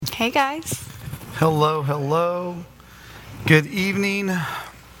Hey guys. Hello, hello. Good evening.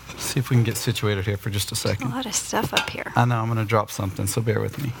 Let's see if we can get situated here for just a A second. lot of stuff up here. I know I'm going to drop something, so bear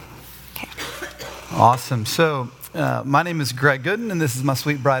with me. Okay. Awesome. So my name is Greg Goodin, and this is my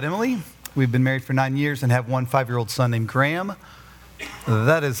sweet bride, Emily. We've been married for 9 years and have one 5-year-old son named Graham.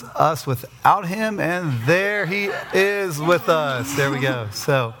 That is us without him, and there he is with us. There we go.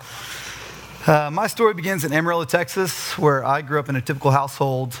 So my story begins in Amarillo, Texas, where I grew up in a typical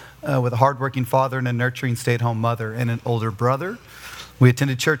household with a hardworking father and a nurturing stay-at-home mother and an older brother. We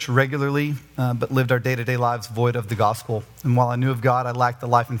attended church regularly, but lived our day-to-day lives void of the gospel. And while I knew of God, I lacked the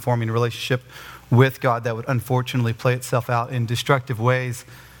life-informing relationship with God that would unfortunately play itself out in destructive ways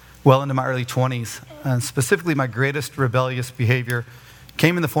well into my early 20s. And specifically, my greatest rebellious behavior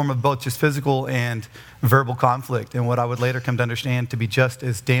came in the form of both just physical and verbal conflict. And what I would later come to understand to be just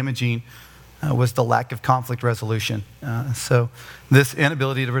as damaging was the lack of conflict resolution. So this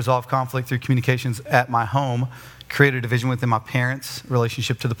inability to resolve conflict through communications at my home created a division within my parents'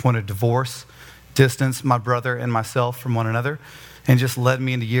 relationship to the point of divorce, distanced my brother and myself from one another, and just led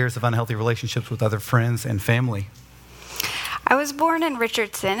me into years of unhealthy relationships with other friends and family. I was born in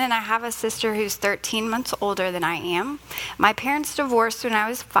Richardson, and I have a sister who's 13 months older than I am. My parents divorced when I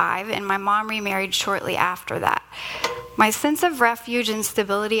was 5, and my mom remarried shortly after that. My sense of refuge and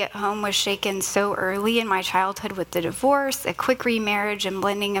stability at home was shaken so early in my childhood with the divorce, a quick remarriage, and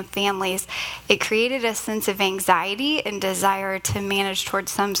blending of families. It created a sense of anxiety and desire to manage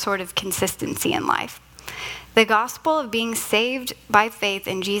towards some sort of consistency in life. The gospel of being saved by faith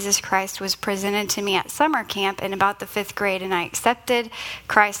in Jesus Christ was presented to me at summer camp in about the 5th grade, and I accepted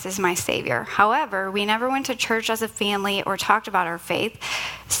Christ as my Savior. However, we never went to church as a family or talked about our faith,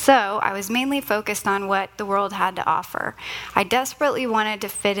 so I was mainly focused on what the world had to offer. I desperately wanted to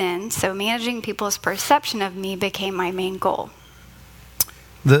fit in, so managing people's perception of me became my main goal.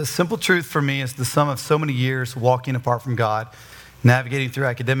 The simple truth for me is the sum of so many years walking apart from God, navigating through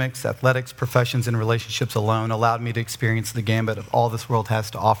academics, athletics, professions, and relationships alone allowed me to experience the gambit of all this world has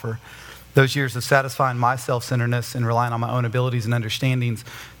to offer. Those years of satisfying my self-centeredness and relying on my own abilities and understandings,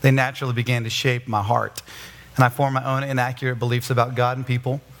 they naturally began to shape my heart. And I formed my own inaccurate beliefs about God and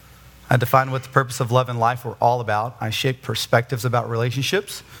people. I defined what the purpose of love and life were all about. I shaped perspectives about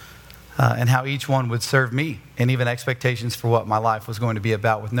relationships and how each one would serve me, and even expectations for what my life was going to be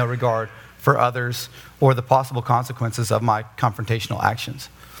about, with no regard for others or the possible consequences of my confrontational actions.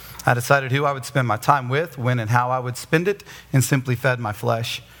 I decided who I would spend my time with, when and how I would spend it, and simply fed my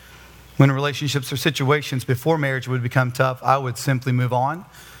flesh. When relationships or situations before marriage would become tough, I would simply move on.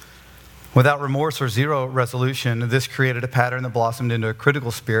 Without remorse or zero resolution, this created a pattern that blossomed into a critical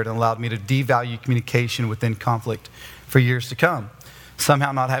spirit and allowed me to devalue communication within conflict for years to come.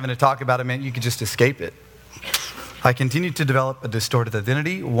 Somehow not having to talk about it meant you could just escape it. I continued to develop a distorted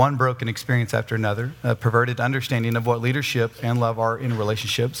identity, one broken experience after another, a perverted understanding of what leadership and love are in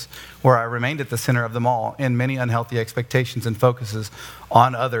relationships, where I remained at the center of them all, and many unhealthy expectations and focuses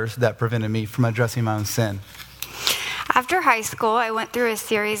on others that prevented me from addressing my own sin. After high school, I went through a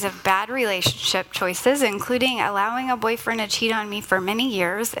series of bad relationship choices, including allowing a boyfriend to cheat on me for many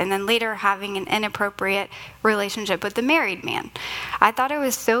years, and then later having an inappropriate relationship with a married man. I thought I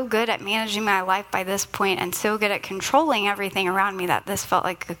was so good at managing my life by this point and so good at controlling everything around me that this felt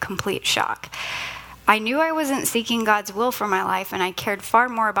like a complete shock. I knew I wasn't seeking God's will for my life, and I cared far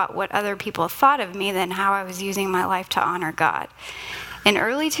more about what other people thought of me than how I was using my life to honor God. In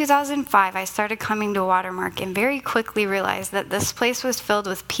early 2005, I started coming to Watermark and very quickly realized that this place was filled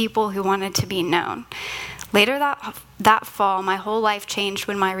with people who wanted to be known. Later that fall, my whole life changed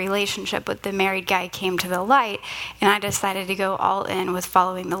when my relationship with the married guy came to the light, and I decided to go all in with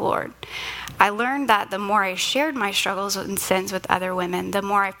following the Lord. I learned that the more I shared my struggles and sins with other women, the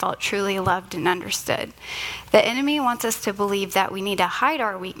more I felt truly loved and understood. The enemy wants us to believe that we need to hide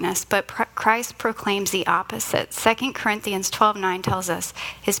our weakness, but Christ proclaims the opposite. 2 Corinthians 12:9 tells us,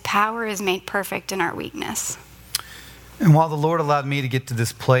 His power is made perfect in our weakness. And while the Lord allowed me to get to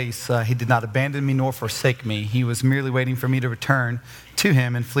this place, He did not abandon me nor forsake me. He was merely waiting for me to return to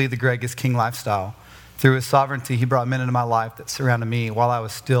Him and flee the Greg is King lifestyle. Through His sovereignty, He brought men into my life that surrounded me while I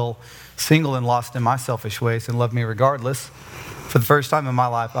was still single and lost in my selfish ways, and loved me regardless. For the first time in my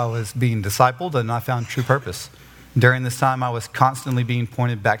life, I was being discipled, and I found true purpose. During this time, I was constantly being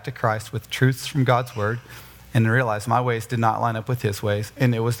pointed back to Christ with truths from God's Word, and realized my ways did not line up with His ways,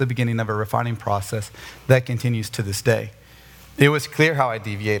 and it was the beginning of a refining process that continues to this day. It was clear how I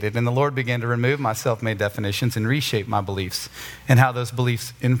deviated, and the Lord began to remove my self-made definitions and reshape my beliefs, and how those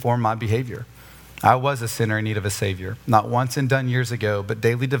beliefs inform my behavior. I was a sinner in need of a Savior, not once and done years ago, but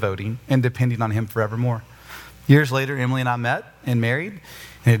daily devoting and depending on Him forevermore. Years later, Emily and I met and married,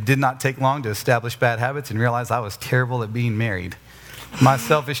 And it did not take long to establish bad habits and realize I was terrible at being married. My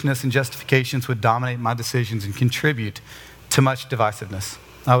selfishness and justifications would dominate my decisions and contribute to much divisiveness.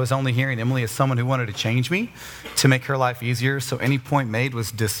 I was only hearing Emily as someone who wanted to change me, to make her life easier, so any point made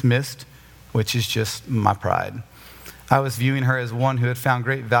was dismissed, which is just my pride. I was viewing her as one who had found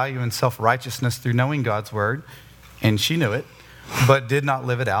great value in self-righteousness through knowing God's word, and she knew it, but did not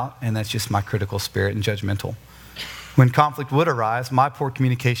live it out, and that's just my critical spirit and judgmental. When conflict would arise, my poor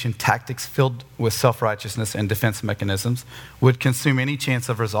communication tactics filled with self-righteousness and defense mechanisms would consume any chance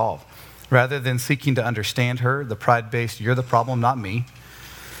of resolve. Rather than seeking to understand her, the pride-based, "you're the problem, not me,"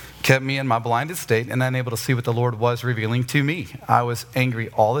 kept me in my blinded state and unable to see what the Lord was revealing to me. I was angry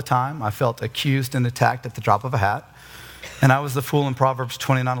all the time. I felt accused and attacked at the drop of a hat. And I was the fool in Proverbs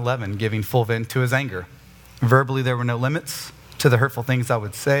 29:11, giving full vent to his anger. Verbally, there were no limits to the hurtful things I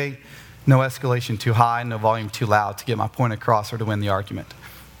would say. No escalation too high, no volume too loud to get my point across or to win the argument.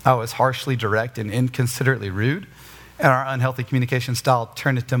 I was harshly direct and inconsiderately rude, and our unhealthy communication style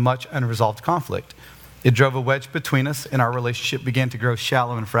turned into much unresolved conflict. It drove a wedge between us, and our relationship began to grow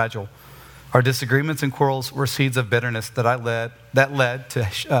shallow and fragile. Our disagreements and quarrels were seeds of bitterness that led to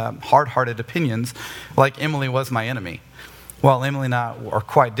hard-hearted opinions, like Emily was my enemy. While Emily and I are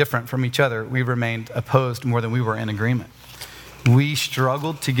quite different from each other, we remained opposed more than we were in agreement. We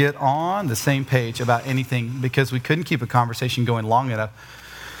struggled to get on the same page about anything because we couldn't keep a conversation going long enough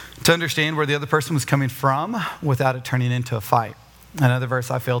to understand where the other person was coming from without it turning into a fight. Another verse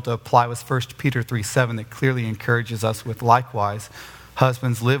I failed to apply was 1 Peter 3:7 that clearly encourages us with, "Likewise,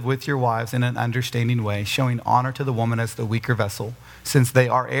 husbands, live with your wives in an understanding way, showing honor to the woman as the weaker vessel, since they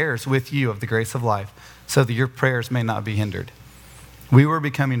are heirs with you of the grace of life, so that your prayers may not be hindered." We were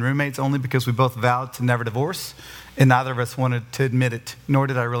becoming roommates only because we both vowed to never divorce, and neither of us wanted to admit it, nor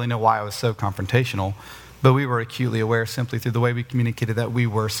did I really know why I was so confrontational, but we were acutely aware simply through the way we communicated that we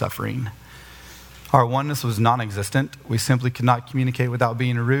were suffering. Our oneness was non-existent. We simply could not communicate without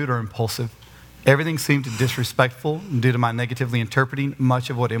being rude or impulsive. Everything seemed disrespectful due to my negatively interpreting much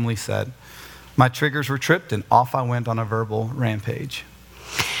of what Emily said. My triggers were tripped, and off I went on a verbal rampage.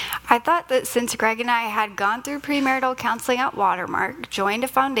 I thought that since Greg and I had gone through premarital counseling at Watermark, joined a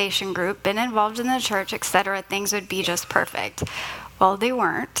foundation group, been involved in the church, etc., things would be just perfect. Well, they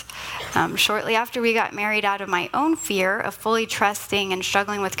weren't. Shortly after we got married, out of my own fear of fully trusting and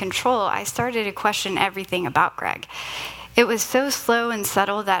struggling with control, I started to question everything about Greg. It was so slow and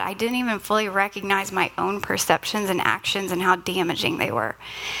subtle that I didn't even fully recognize my own perceptions and actions and how damaging they were.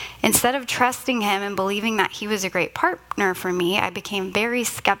 Instead of trusting him and believing that he was a great partner for me, I became very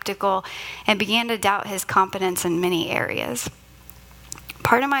skeptical and began to doubt his competence in many areas.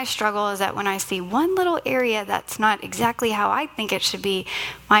 Part of my struggle is that when I see one little area that's not exactly how I think it should be,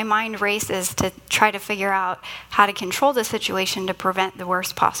 my mind races to try to figure out how to control the situation to prevent the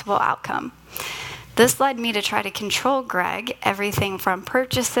worst possible outcome. This led me to try to control Greg, everything from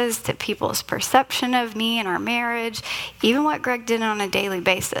purchases to people's perception of me and our marriage, even what Greg did on a daily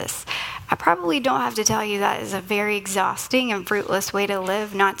basis. I probably don't have to tell you that is a very exhausting and fruitless way to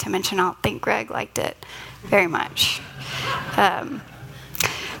live, not to mention I don't think Greg liked it very much.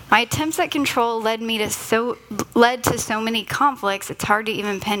 My attempts at control led to so many conflicts, it's hard to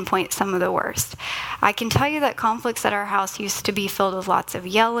even pinpoint some of the worst. I can tell you that conflicts at our house used to be filled with lots of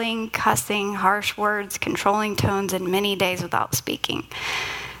yelling, cussing, harsh words, controlling tones, and many days without speaking.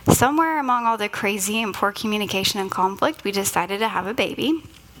 Somewhere among all the crazy and poor communication and conflict, we decided to have a baby.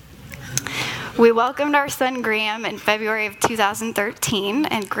 We welcomed our son Graham in February of 2013,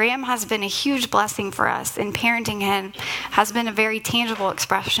 and Graham has been a huge blessing for us, and parenting him has been a very tangible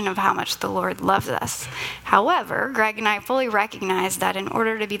expression of how much the Lord loves us. However, Greg and I fully recognize that in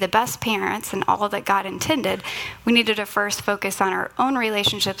order to be the best parents and all that God intended, we needed to first focus on our own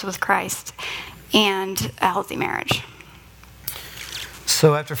relationships with Christ and a healthy marriage.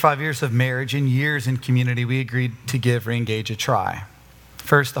 So after 5 years of marriage and years in community, we agreed to give Reengage a try.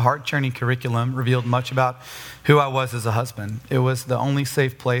 First, the heart-churning curriculum revealed much about who I was as a husband. It was the only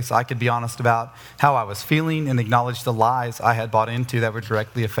safe place I could be honest about how I was feeling and acknowledge the lies I had bought into that were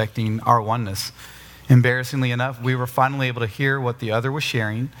directly affecting our oneness. Embarrassingly enough, we were finally able to hear what the other was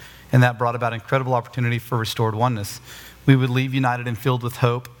sharing, and that brought about incredible opportunity for restored oneness. We would leave united and filled with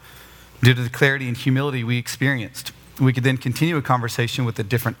hope due to the clarity and humility we experienced. We could then continue a conversation with a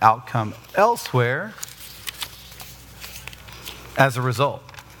different outcome elsewhere. As a result,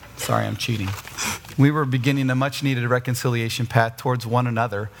 sorry, I'm cheating. We were beginning a much-needed reconciliation path towards one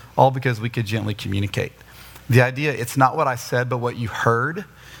another, all because we could gently communicate. The idea, it's not what I said, but what you heard,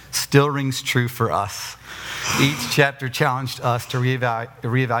 still rings true for us. Each chapter challenged us to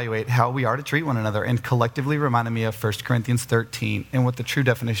reevaluate how we are to treat one another, and collectively reminded me of 1 Corinthians 13 and what the true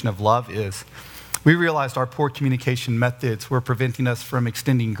definition of love is. We realized our poor communication methods were preventing us from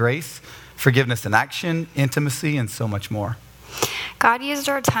extending grace, forgiveness in action, intimacy, and so much more. God used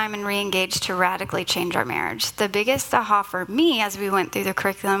our time in Re-Engage to radically change our marriage. The biggest aha for me as we went through the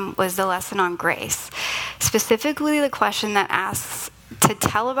curriculum was the lesson on grace. Specifically, the question that asks to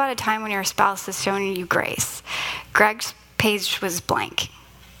tell about a time when your spouse has shown you grace. Greg's page was blank.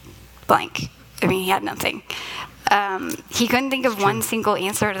 Blank. I mean, he had nothing. He couldn't think of one single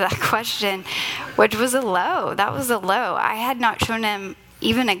answer to that question, which was a low. That was a low. I had not shown him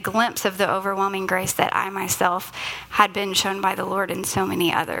even a glimpse of the overwhelming grace that I myself had been shown by the Lord and so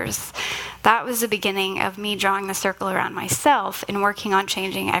many others. That was the beginning of me drawing the circle around myself and working on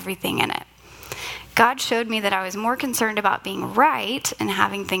changing everything in it. God showed me that I was more concerned about being right and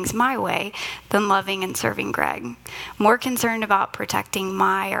having things my way than loving and serving Greg. More concerned about protecting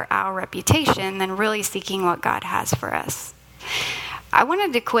my or our reputation than really seeking what God has for us. I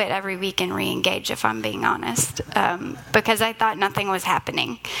wanted to quit every week and Re-Engage, if I'm being honest, because I thought nothing was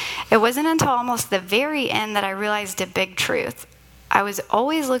happening. It wasn't until almost the very end that I realized a big truth. I was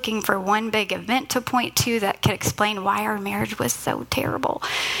always looking for one big event to point to that could explain why our marriage was so terrible.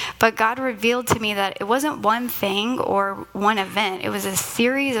 But God revealed to me that it wasn't one thing or one event. It was a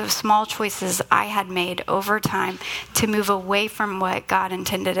series of small choices I had made over time to move away from what God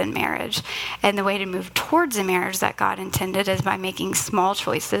intended in marriage. And the way to move towards a marriage that God intended is by making small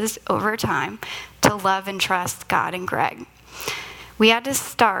choices over time to love and trust God and Greg. We had to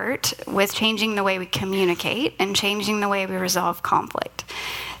start with changing the way we communicate and changing the way we resolve conflict.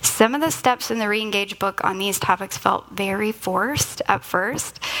 Some of the steps in the Re-Engage book on these topics felt very forced at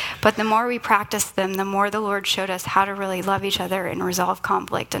first, but the more we practiced them, the more the Lord showed us how to really love each other and resolve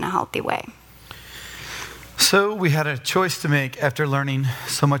conflict in a healthy way. So we had a choice to make after learning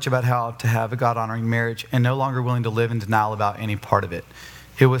so much about how to have a God-honoring marriage and no longer willing to live in denial about any part of it.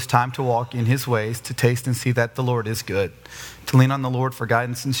 It was time to walk in his ways, to taste and see that the Lord is good, to lean on the Lord for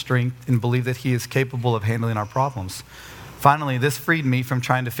guidance and strength, and believe that he is capable of handling our problems. Finally, this freed me from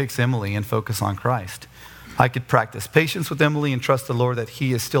trying to fix Emily and focus on Christ. I could practice patience with Emily and trust the Lord that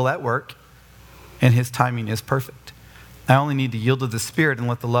he is still at work and his timing is perfect. I only need to yield to the Spirit and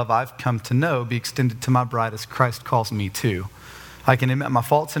let the love I've come to know be extended to my bride as Christ calls me to. I can admit my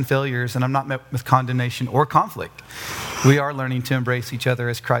faults and failures, and I'm not met with condemnation or conflict. We are learning to embrace each other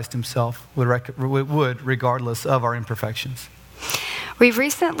as Christ himself would regardless of our imperfections. We've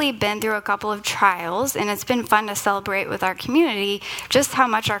recently been through a couple of trials, and it's been fun to celebrate with our community just how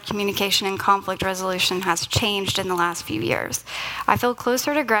much our communication and conflict resolution has changed in the last few years. I feel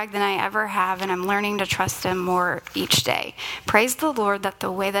closer to Greg than I ever have, and I'm learning to trust him more each day. Praise the Lord that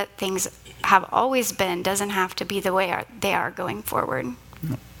the way that things have always been doesn't have to be the way they are going forward.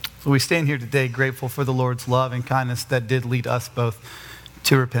 So we stand here today grateful for the Lord's love and kindness that did lead us both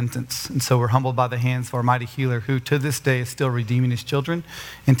to repentance. And so we're humbled by the hands of our mighty healer, who to this day is still redeeming his children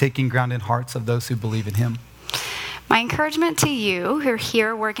and taking ground in hearts of those who believe in him. My encouragement to you who are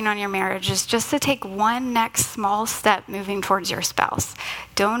here working on your marriage is just to take one next small step moving towards your spouse.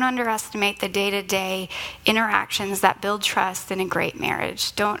 Don't underestimate the day-to-day interactions that build trust in a great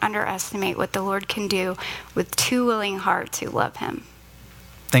marriage. Don't underestimate what the Lord can do with two willing hearts who love him.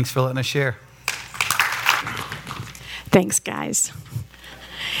 Thanks for letting us share. Thanks, guys.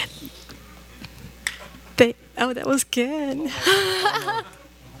 That was good.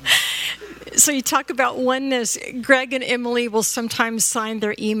 So you talk about oneness. Greg and Emily will sometimes sign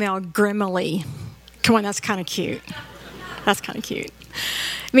their email grimmily. Come on, that's kind of cute. That's kind of cute.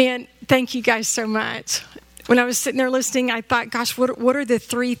 Man, thank you guys so much. When I was sitting there listening, I thought, gosh, what are the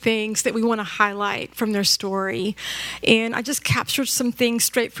three things that we want to highlight from their story? And I just captured some things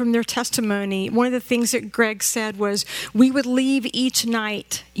straight from their testimony. One of the things that Greg said was, we would leave each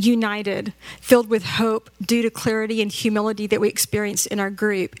night united, filled with hope due to clarity and humility that we experienced in our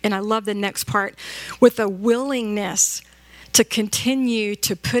group. And I love the next part, with a willingness to continue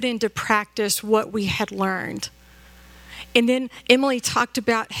to put into practice what we had learned. And then Emily talked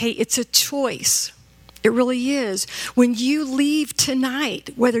about, hey, it's a choice. It really is. When you leave tonight,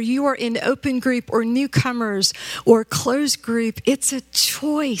 whether you are in open group or newcomers or closed group, it's a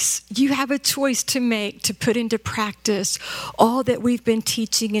choice. You have a choice to make to put into practice all that we've been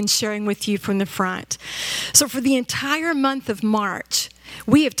teaching and sharing with you from the front. So for the entire month of March,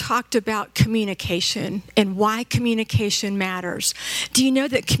 we have talked about communication and why communication matters. Do you know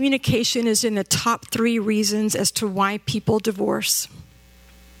that communication is in the top 3 reasons as to why people divorce?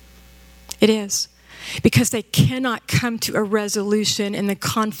 It is. because they cannot come to a resolution and the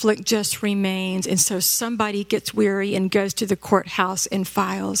conflict just remains. And so somebody gets weary and goes to the courthouse and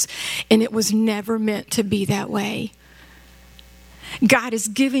files. And it was never meant to be that way. God has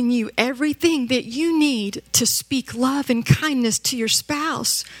given you everything that you need to speak love and kindness to your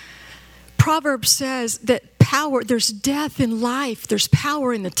spouse. Proverbs says that there's death in life, there's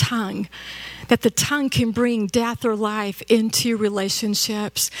power in the tongue, that the tongue can bring death or life into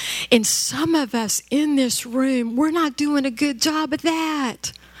relationships. And some of us in this room, we're not doing a good job of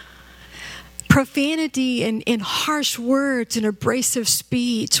that. Profanity and harsh words and abrasive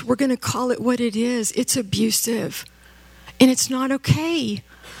speech, we're going to call it what it is. It's abusive. And it's not okay.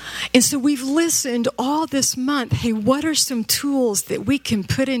 And so we've listened all this month. Hey, what are some tools that we can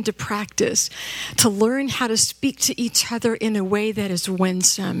put into practice to learn how to speak to each other in a way that is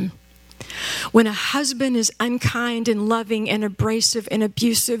winsome? When a husband is unkind and loving and abrasive and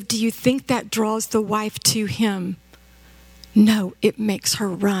abusive, do you think that draws the wife to him? No, it makes her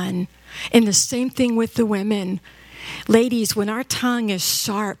run. And the same thing with the women. Ladies, when our tongue is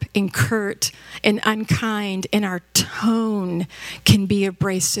sharp and curt and unkind and our tone can be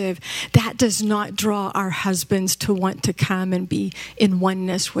abrasive, that does not draw our husbands to want to come and be in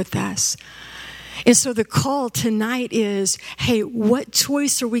oneness with us. And so the call tonight is, hey, what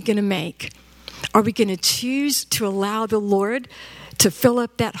choice are we going to make? Are we going to choose to allow the Lord to fill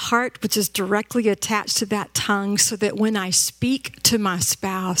up that heart, which is directly attached to that tongue, so that when I speak to my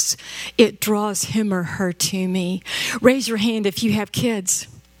spouse, it draws him or her to me? Raise your hand if you have kids.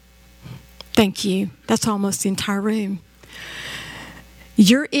 Thank you. That's almost the entire room.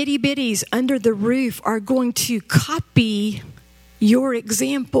 Your itty bitties under the roof are going to copy your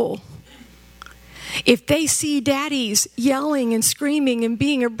example. If they see daddies yelling and screaming and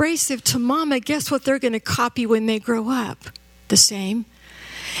being abrasive to mama, guess what they're going to copy when they grow up? The same.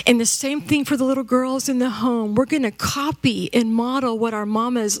 And the same thing for the little girls in the home. We're going to copy and model what our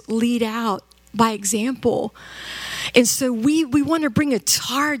mamas lead out by example. And so we want to bring a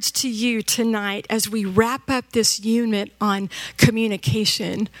charge to you tonight as we wrap up this unit on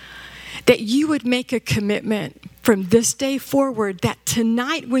communication, that you would make a commitment from this day forward that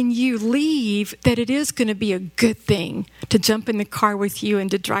tonight when you leave, that it is going to be a good thing to jump in the car with you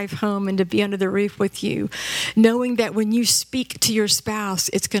and to drive home and to be under the roof with you, knowing that when you speak to your spouse,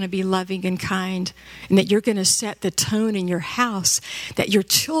 it's going to be loving and kind, and that you're going to set the tone in your house, that your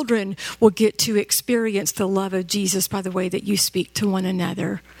children will get to experience the love of Jesus by the way that you speak to one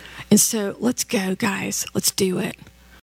another. And so let's go, guys. Let's do it.